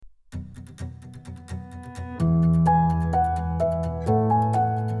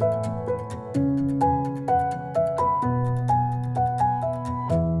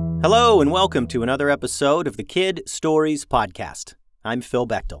Hello and welcome to another episode of the Kid Stories Podcast. I'm Phil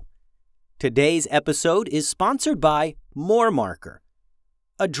Bechtel. Today's episode is sponsored by More Marker.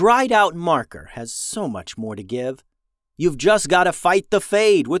 A dried out marker has so much more to give. You've just got to fight the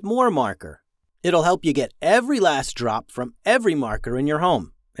fade with More Marker. It'll help you get every last drop from every marker in your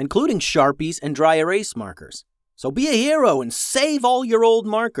home, including Sharpies and dry erase markers. So be a hero and save all your old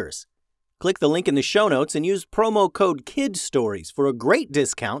markers. Click the link in the show notes and use promo code KIDSTORIES for a great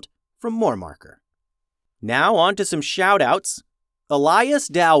discount from More Marker. Now on to some shout-outs. Elias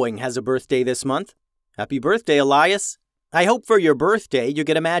Dowing has a birthday this month. Happy birthday, Elias. I hope for your birthday you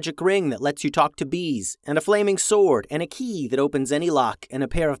get a magic ring that lets you talk to bees, and a flaming sword, and a key that opens any lock, and a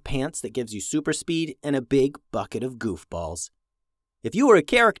pair of pants that gives you super speed, and a big bucket of goofballs. If you were a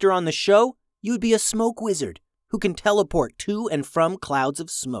character on the show, you'd be a smoke wizard who can teleport to and from clouds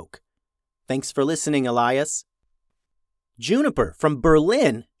of smoke. Thanks for listening, Elias. Juniper from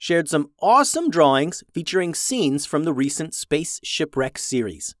Berlin shared some awesome drawings featuring scenes from the recent Space Shipwreck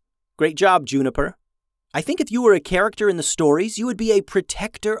series. Great job, Juniper. I think if you were a character in the stories, you would be a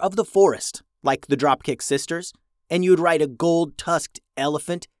protector of the forest, like the Dropkick Sisters, and you'd ride a gold-tusked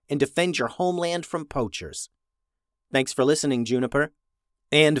elephant and defend your homeland from poachers. Thanks for listening, Juniper.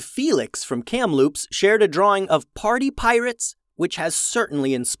 And Felix from Kamloops shared a drawing of party pirates, which has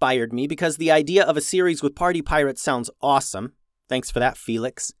certainly inspired me because the idea of a series with party pirates sounds awesome. Thanks for that,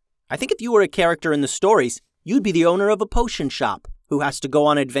 Felix. I think if you were a character in the stories, you'd be the owner of a potion shop who has to go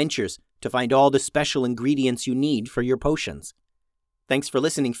on adventures to find all the special ingredients you need for your potions. Thanks for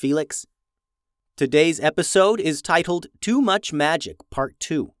listening, Felix. Today's episode is titled Too Much Magic, Part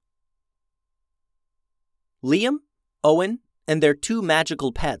 2. Liam, Owen, and their two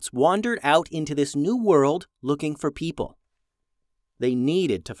magical pets wandered out into this new world looking for people. They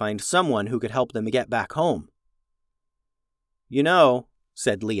needed to find someone who could help them get back home. "You know,"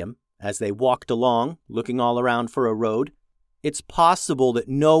 said Liam, as they walked along, looking all around for a road, "it's possible that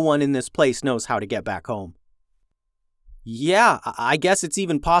no one in this place knows how to get back home." "Yeah, I guess it's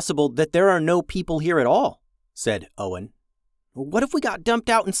even possible that there are no people here at all," said Owen. "What if we got dumped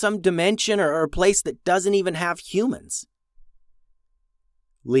out in some dimension or a place that doesn't even have humans?"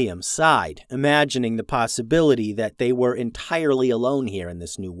 Liam sighed, imagining the possibility that they were entirely alone here in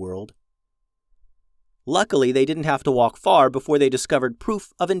this new world. Luckily, they didn't have to walk far before they discovered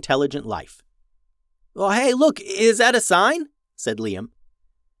proof of intelligent life. "Oh, hey, look, is that a sign?" said Liam.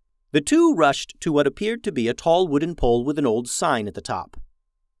 The two rushed to what appeared to be a tall wooden pole with an old sign at the top.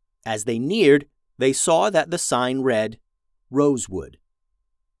 As they neared, they saw that the sign read, Rosewood.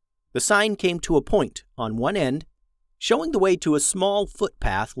 The sign came to a point on one end, showing the way to a small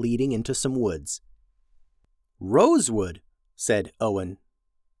footpath leading into some woods. "Rosewood," said Owen.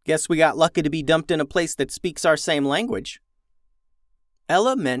 "Guess we got lucky to be dumped in a place that speaks our same language."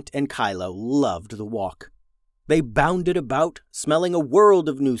 Ella, Ment, and Kylo loved the walk. They bounded about, smelling a world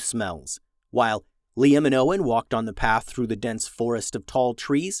of new smells. While Liam and Owen walked on the path through the dense forest of tall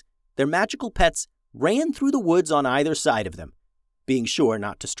trees, their magical pets ran through the woods on either side of them, being sure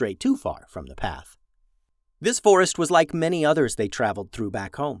not to stray too far from the path. This forest was like many others they traveled through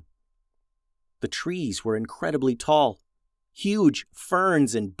back home. The trees were incredibly tall. Huge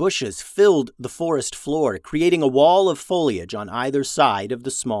ferns and bushes filled the forest floor, creating a wall of foliage on either side of the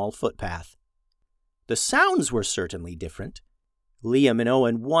small footpath. The sounds were certainly different. Liam and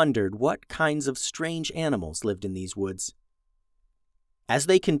Owen wondered what kinds of strange animals lived in these woods. As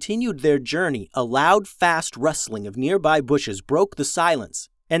they continued their journey, a loud, fast rustling of nearby bushes broke the silence,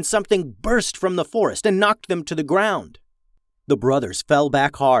 and something burst from the forest and knocked them to the ground. The brothers fell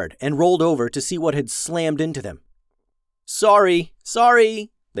back hard and rolled over to see what had slammed into them. Sorry,"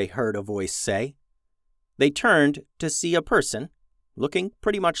 they heard a voice say. They turned to see a person, looking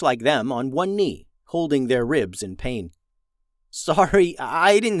pretty much like them, on one knee, holding their ribs in pain. "Sorry,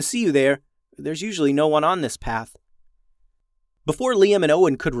 I didn't see you there. There's usually no one on this path." Before Liam and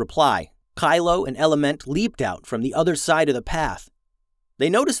Owen could reply, Kylo and Element leaped out from the other side of the path. They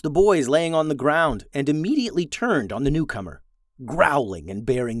noticed the boys laying on the ground and immediately turned on the newcomer, growling and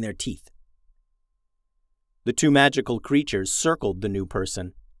baring their teeth. The two magical creatures circled the new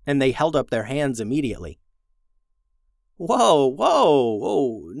person, and they held up their hands immediately.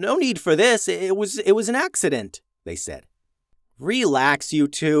 Whoa, no need for this. It was an accident," they said. "Relax, you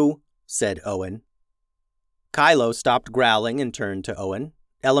two," said Owen. Kylo stopped growling and turned to Owen.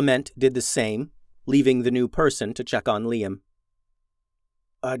 Element did the same, leaving the new person to check on Liam.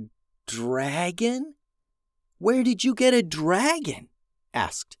 "A dragon? Where did you get a dragon?"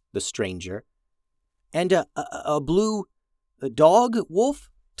 asked the stranger. "And a blue dog,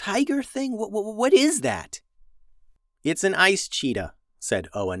 wolf, tiger thing? What is that?" "It's an ice cheetah," said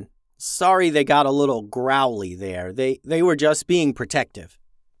Owen, Sorry they got a little growly there. They were just being protective."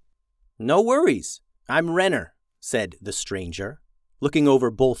 "No worries. I'm Renner," said the stranger, looking over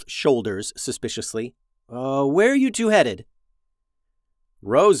both shoulders suspiciously. Where are you two headed?"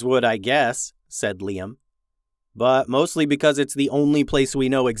 "Rosewood, I guess," said Liam. "But mostly because it's the only place we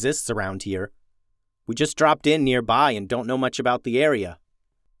know exists around here. We just dropped in nearby and don't know much about the area."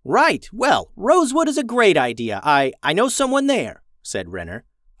 "Right. Well, Rosewood is a great idea. I know someone there," said Renner.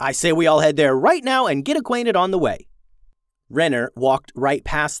 "I say we all head there right now and get acquainted on the way." Renner walked right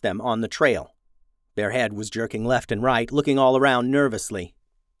past them on the trail. Their head was jerking left and right, looking all around nervously.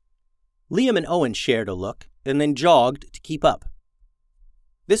 Liam and Owen shared a look and then jogged to keep up.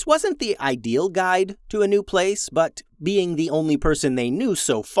 This wasn't the ideal guide to a new place, but being the only person they knew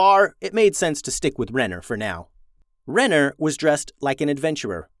so far, it made sense to stick with Renner for now. Renner was dressed like an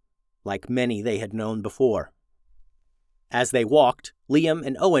adventurer, like many they had known before. As they walked, Liam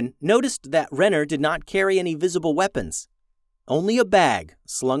and Owen noticed that Renner did not carry any visible weapons, only a bag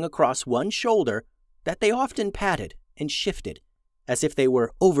slung across one shoulder that they often patted and shifted, as if they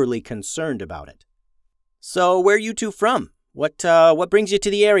were overly concerned about it. "So, where are you two from? What brings you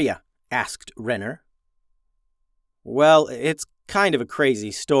to the area?" asked Renner. "Well, it's kind of a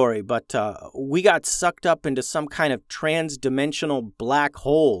crazy story, but we got sucked up into some kind of trans-dimensional black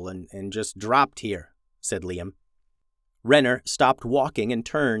hole and just dropped here," said Liam. Renner stopped walking and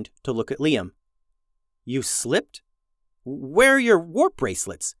turned to look at Liam. "You slipped? Where are your warp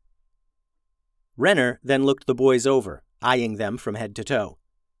bracelets?" Renner then looked the boys over, eyeing them from head to toe.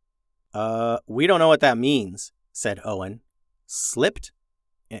 We don't know what that means," said Owen. "Slipped?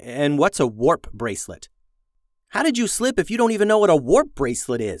 And what's a warp bracelet?" "How did you slip if you don't even know what a warp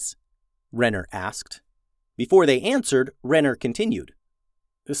bracelet is?" Renner asked. Before they answered, Renner continued.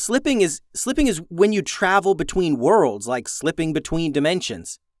 Slipping is when you travel between worlds, like slipping between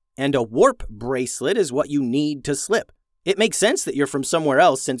dimensions. And a warp bracelet is what you need to slip. It makes sense that you're from somewhere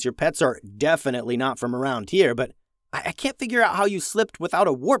else since your pets are definitely not from around here, but I can't figure out how you slipped without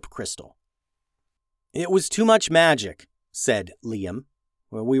a warp crystal." "It was too much magic," said Liam.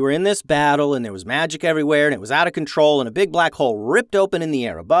 "Well, we were in this battle and there was magic everywhere and it was out of control and a big black hole ripped open in the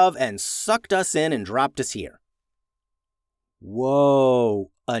air above and sucked us in and dropped us here."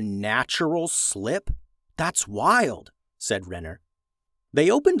 "Whoa, a natural slip? That's wild," said Renner. They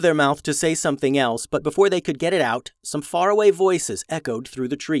opened their mouth to say something else, but before they could get it out, some faraway voices echoed through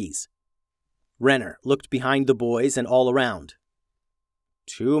the trees. Renner looked behind the boys and all around.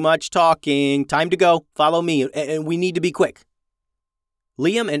 "Too much talking. Time to go. Follow me, and we need to be quick."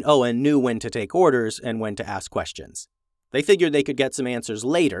 Liam and Owen knew when to take orders and when to ask questions. They figured they could get some answers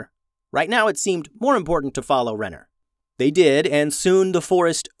later. Right now it seemed more important to follow Renner. They did, and soon the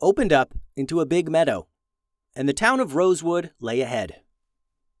forest opened up into a big meadow, and the town of Rosewood lay ahead.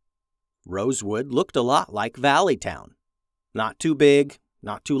 Rosewood looked a lot like Valley Town. Not too big,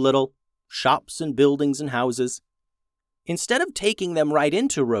 not too little, shops and buildings and houses. Instead of taking them right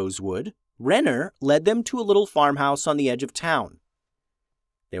into Rosewood, Renner led them to a little farmhouse on the edge of town.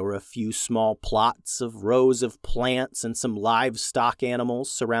 There were a few small plots of rows of plants and some livestock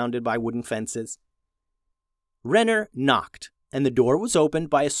animals surrounded by wooden fences. Renner knocked, and the door was opened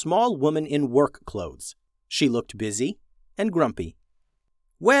by a small woman in work clothes. She looked busy and grumpy.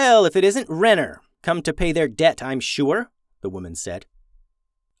 "Well, if it isn't Renner, come to pay their debt, I'm sure," the woman said.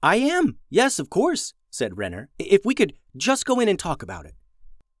 "I am. Yes, of course," said Renner. "If we could just go in and talk about it."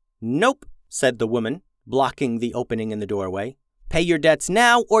 "Nope," said the woman, blocking the opening in the doorway. "Pay your debts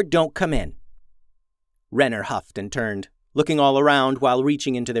now or don't come in." Renner huffed and turned, looking all around while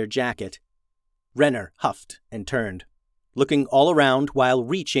reaching into their jacket. Renner huffed and turned, looking all around while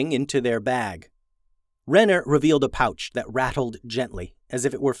reaching into their bag. Renner revealed a pouch that rattled gently, as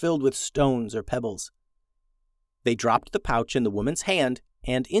if it were filled with stones or pebbles. They dropped the pouch in the woman's hand,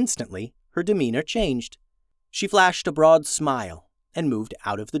 and instantly her demeanor changed. She flashed a broad smile and moved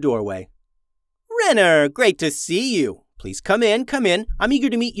out of the doorway. "Renner, great to see you. Please come in, come in. I'm eager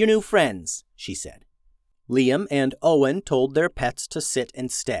to meet your new friends," she said. Liam and Owen told their pets to sit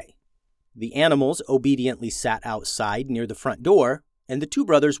and stay. The animals obediently sat outside near the front door, and the two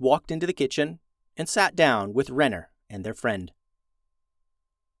brothers walked into the kitchen and sat down with Renner and their friend.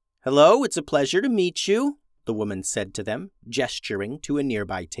 "Hello, it's a pleasure to meet you," the woman said to them, gesturing to a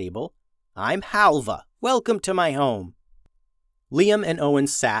nearby table. "I'm Halva. Welcome to my home." Liam and Owen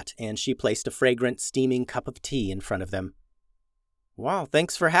sat, and she placed a fragrant, steaming cup of tea in front of them. "Wow,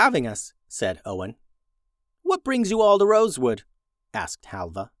 thanks for having us," said Owen. "What brings you all to Rosewood?" asked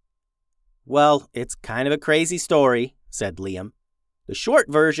Halva. "Well, it's kind of a crazy story," said Liam. "The short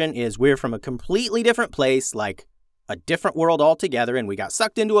version is we're from a completely different place, like A different world altogether, and we got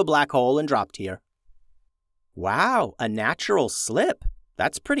sucked into a black hole and dropped here." "Wow, a natural slip.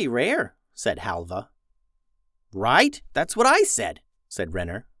 That's pretty rare," said Halva. "Right? That's what I said," said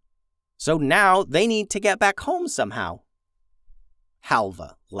Renner. "So now they need to get back home somehow."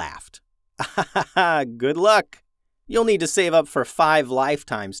 Halva laughed. "Good luck. You'll need to save up for 5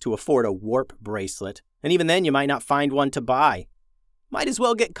 lifetimes to afford a warp bracelet, and even then you might not find one to buy. Might as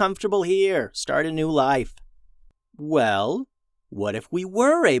well get comfortable here, start a new life." "Well, what if we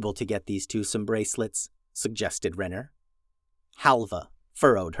were able to get these two some bracelets?" suggested Renner. Halva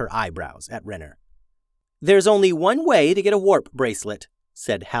furrowed her eyebrows at Renner. "There's only one way to get a warp bracelet,"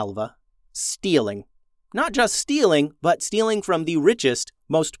 said Halva. "Stealing. Not just stealing, but stealing from the richest,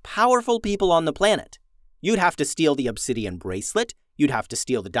 most powerful people on the planet. You'd have to steal the obsidian bracelet, you'd have to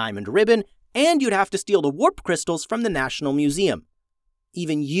steal the diamond ribbon, and you'd have to steal the warp crystals from the National Museum.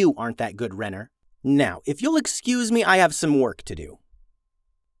 Even you aren't that good, Renner. Now, if you'll excuse me, I have some work to do."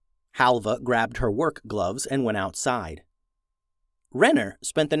 Halva grabbed her work gloves and went outside. Renner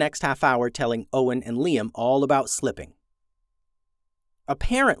spent the next half hour telling Owen and Liam all about slipping.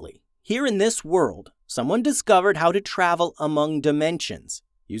 Apparently, here in this world, someone discovered how to travel among dimensions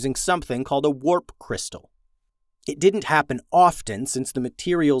using something called a warp crystal. It didn't happen often since the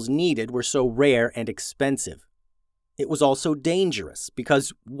materials needed were so rare and expensive. It was also dangerous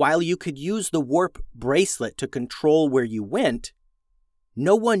because while you could use the warp bracelet to control where you went,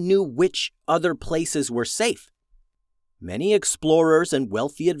 no one knew which other places were safe. Many explorers and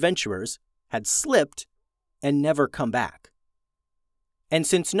wealthy adventurers had slipped and never come back. And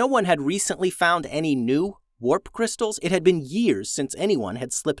since no one had recently found any new warp crystals, it had been years since anyone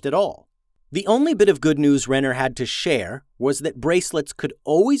had slipped at all. The only bit of good news Renner had to share was that bracelets could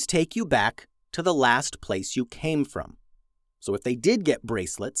always take you back to the last place you came from. So if they did get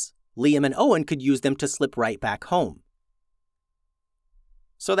bracelets, Liam and Owen could use them to slip right back home.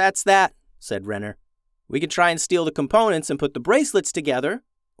 "So that's that," said Renner. "We could try and steal the components and put the bracelets together,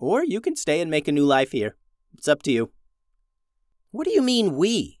 or you can stay and make a new life here. It's up to you." "What do you mean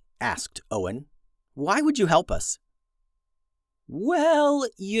we?" asked Owen. "Why would you help us?" "Well,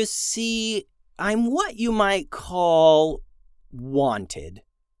 you see, I'm what you might call wanted,"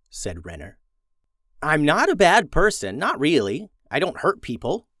 said Renner. "I'm not a bad person, not really. I don't hurt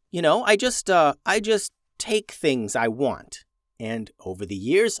people. I just take things I want. And over the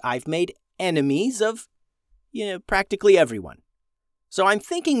years, I've made enemies of, practically everyone. So I'm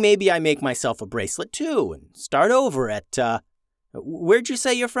thinking maybe I make myself a bracelet too and start over at, where'd you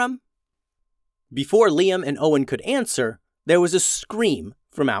say you're from?" Before Liam and Owen could answer, there was a scream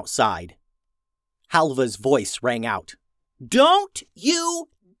from outside. Halva's voice rang out. "Don't you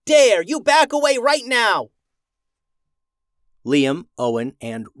dare! You back away right now!" Liam, Owen,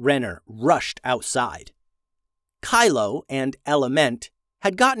 and Renner rushed outside. Kylo and Element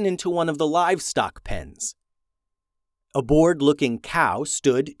had gotten into one of the livestock pens. A bored-looking cow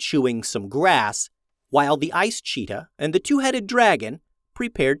stood chewing some grass, while the ice cheetah and the two-headed dragon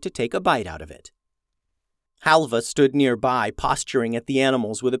prepared to take a bite out of it. Halva stood nearby, posturing at the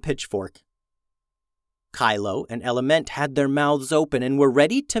animals with a pitchfork. Kylo and Element had their mouths open and were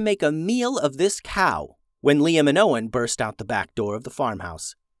ready to make a meal of this cow when Liam and Owen burst out the back door of the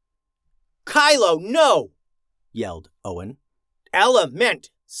farmhouse. "Kylo, no!" yelled Owen.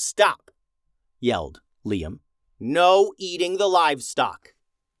 "Element, stop!" yelled Liam. "No eating the livestock."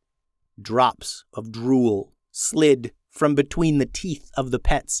 Drops of drool slid from between the teeth of the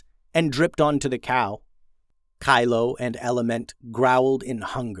pets and dripped onto the cow. Kylo and Element growled in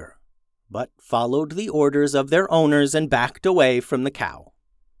hunger, but followed the orders of their owners and backed away from the cow.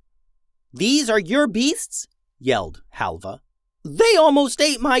 "These are your beasts?" yelled Halva. "They almost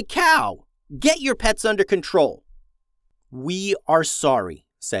ate my cow! Get your pets under control." "We are sorry,"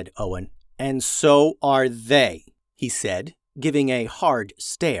 said Owen. "And so are they," he said, giving a hard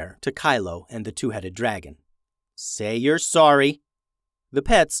stare to Kylo and the two-headed dragon. "Say you're sorry." The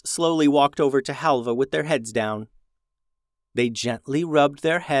pets slowly walked over to Halva with their heads down. They gently rubbed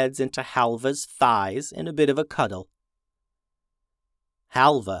their heads into Halva's thighs in a bit of a cuddle.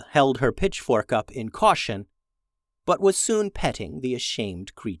 Halva held her pitchfork up in caution, but was soon petting the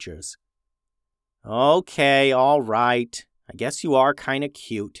ashamed creatures. "Okay, all right. I guess you are kind of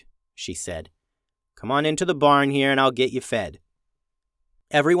cute," she said. "Come on into the barn here and I'll get you fed."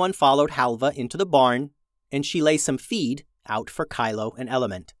 Everyone followed Halva into the barn, and she lay some feed out for Kylo and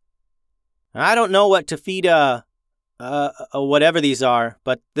Element. "I don't know what to feed, whatever these are,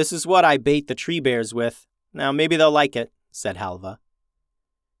 but this is what I bait the tree bears with. Now maybe they'll like it," said Halva.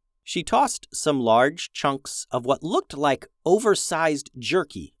 She tossed some large chunks of what looked like oversized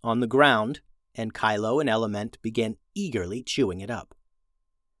jerky on the ground, and Kylo and Element began eagerly chewing it up.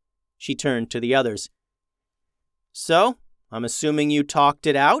 She turned to the others. So, I'm assuming you talked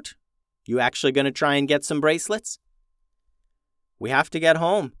it out? You actually going to try and get some bracelets? We have to get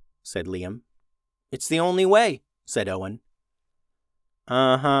home, said Liam. It's the only way, said Owen.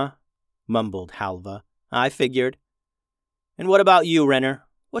 Uh-huh, mumbled Halva. I figured. And what about you, Renner?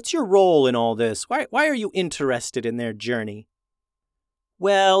 What's your role in all this? Why are you interested in their journey?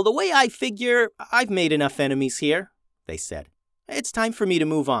 Well, the way I figure, I've made enough enemies here, they said. It's time for me to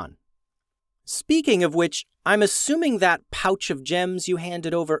move on. Speaking of which, I'm assuming that pouch of gems you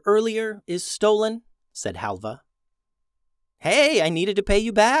handed over earlier is stolen, said Halva. Hey, I needed to pay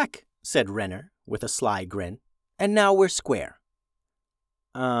you back, said Renner with a sly grin. And now we're square.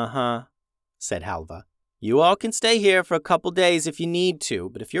 Uh-huh, said Halva. You all can stay here for a couple days if you need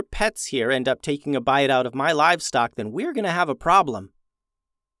to, but if your pets here end up taking a bite out of my livestock, then we're going to have a problem.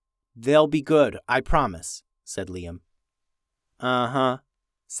 They'll be good, I promise, said Liam. Uh-huh,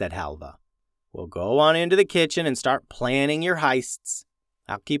 said Halva. We'll go on into the kitchen and start planning your heists.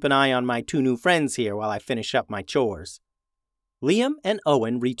 I'll keep an eye on my 2 new friends here while I finish up my chores. Liam and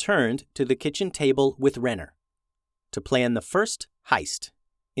Owen returned to the kitchen table with Renner to plan the first heist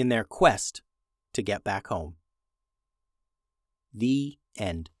in their quest to get back home. The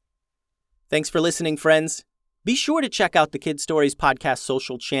end. Thanks for listening, friends. Be sure to check out the Kid Stories Podcast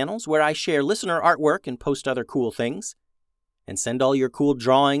social channels where I share listener artwork and post other cool things. And send all your cool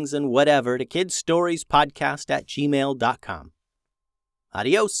drawings and whatever to kidstoriespodcast@gmail.com.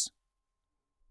 Adios.